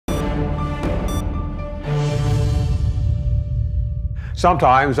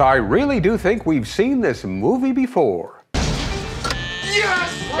Sometimes I really do think we've seen this movie before.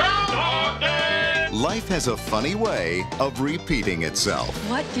 Yes! GroundHog Day! Life has a funny way of repeating itself.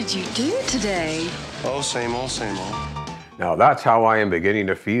 What did you do today? Oh, same old, same old. Now that's how I am beginning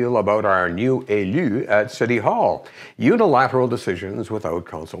to feel about our new élus at City Hall. Unilateral decisions without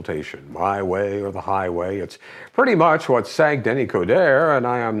consultation. My way or the highway. It's pretty much what sank Denis Coderre, and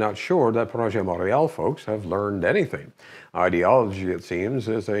I am not sure that Projet Montreal folks have learned anything. Ideology, it seems,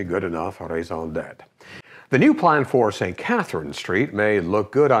 is a good enough raison d'être. The new plan for St. Catherine Street may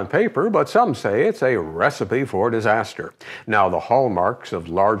look good on paper, but some say it's a recipe for disaster. Now, the hallmarks of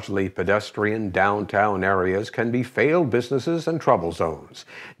largely pedestrian downtown areas can be failed businesses and trouble zones.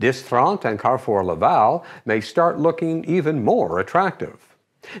 Plante and Carrefour Laval may start looking even more attractive.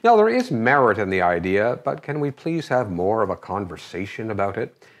 Now, there is merit in the idea, but can we please have more of a conversation about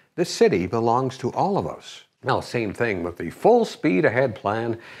it? This city belongs to all of us. Now, same thing with the full speed ahead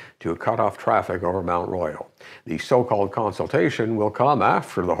plan to cut off traffic over Mount Royal. The so-called consultation will come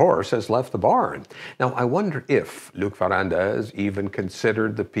after the horse has left the barn. Now, I wonder if Luc Ferrandez even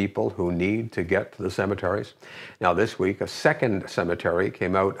considered the people who need to get to the cemeteries. Now, this week, a second cemetery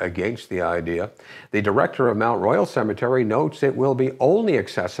came out against the idea. The director of Mount Royal Cemetery notes it will be only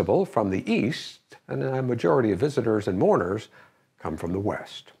accessible from the east, and a majority of visitors and mourners come from the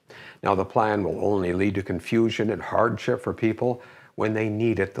west. Now, the plan will only lead to confusion and hardship for people when they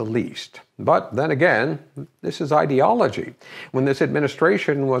need it the least. But then again, this is ideology. When this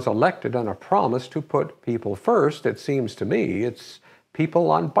administration was elected on a promise to put people first, it seems to me it's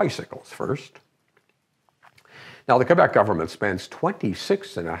people on bicycles first. Now, the Quebec government spends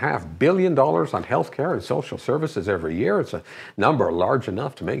 $26.5 billion on healthcare and social services every year. It's a number large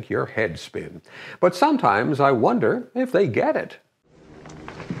enough to make your head spin. But sometimes I wonder if they get it.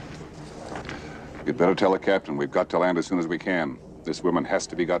 You'd better tell the captain we've got to land as soon as we can. This woman has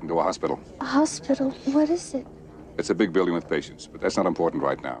to be gotten to a hospital. A hospital? What is it? It's a big building with patients, but that's not important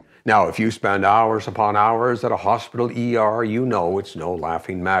right now. Now, if you spend hours upon hours at a hospital ER, you know it's no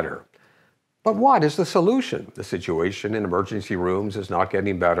laughing matter. But what is the solution? The situation in emergency rooms is not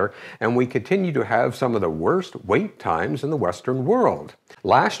getting better, and we continue to have some of the worst wait times in the Western world.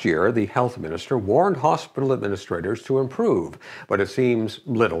 Last year, the health minister warned hospital administrators to improve, but it seems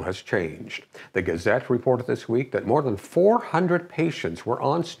little has changed. The Gazette reported this week that more than 400 patients were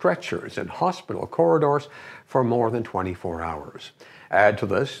on stretchers in hospital corridors for more than 24 hours. Add to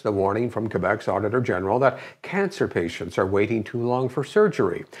this the warning from Quebec's Auditor General that cancer patients are waiting too long for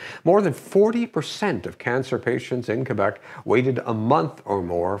surgery. More than 40% of cancer patients in Quebec waited a month or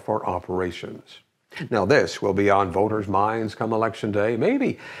more for operations. Now, this will be on voters' minds come Election Day,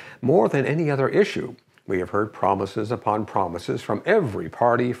 maybe more than any other issue. We have heard promises upon promises from every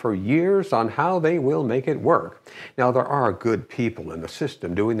party for years on how they will make it work. Now, there are good people in the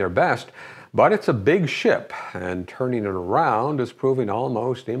system doing their best, but it's a big ship, and turning it around is proving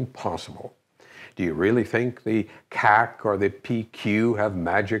almost impossible. Do you really think the CAQ or the PQ have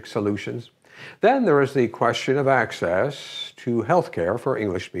magic solutions? Then there is the question of access to health care for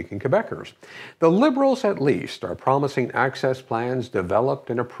English-speaking Quebecers. The Liberals, at least, are promising access plans developed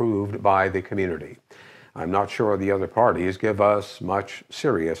and approved by the community. I'm not sure the other parties give us much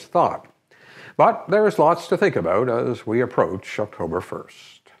serious thought. But there is lots to think about as we approach October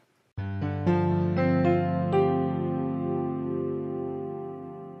 1st.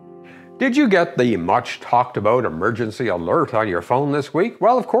 Did you get the much talked about emergency alert on your phone this week?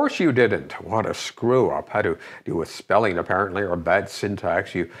 Well, of course you didn't. What a screw up. Had to do with spelling apparently, or bad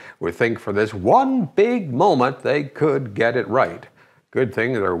syntax. You would think for this one big moment they could get it right. Good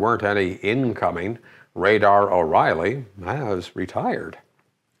thing there weren't any incoming. Radar O'Reilly has retired.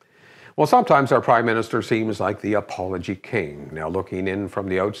 Well, sometimes our Prime Minister seems like the apology king. Now, looking in from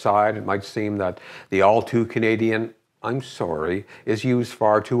the outside, it might seem that the all-too-Canadian "I'm sorry" is used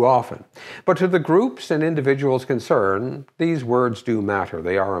far too often. But to the groups and individuals concerned, these words do matter.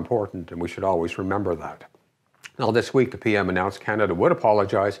 They are important, and we should always remember that. Now, this week, the PM announced Canada would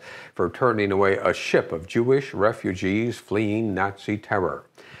apologize for turning away a ship of Jewish refugees fleeing Nazi terror.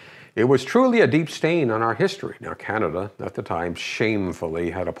 It was truly a deep stain on our history. Now, Canada, at the time, shamefully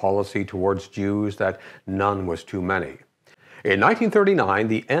had a policy towards Jews that none was too many. In 1939,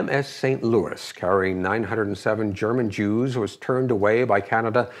 the MS St. Louis, carrying 907 German Jews, was turned away by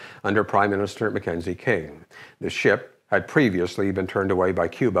Canada under Prime Minister Mackenzie King. The ship had previously been turned away by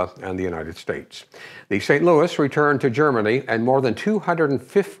Cuba and the United States. The St. Louis returned to Germany, and more than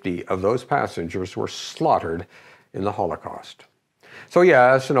 250 of those passengers were slaughtered in the Holocaust. So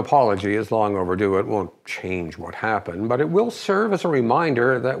yes, an apology is long overdue. It won't change what happened, but it will serve as a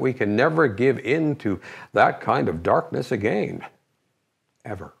reminder that we can never give in to that kind of darkness again.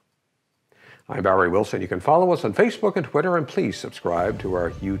 ever. I'm Barry Wilson. You can follow us on Facebook and Twitter, and please subscribe to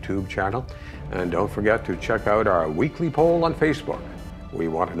our YouTube channel. And don't forget to check out our weekly poll on Facebook. We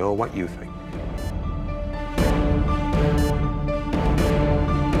want to know what you think.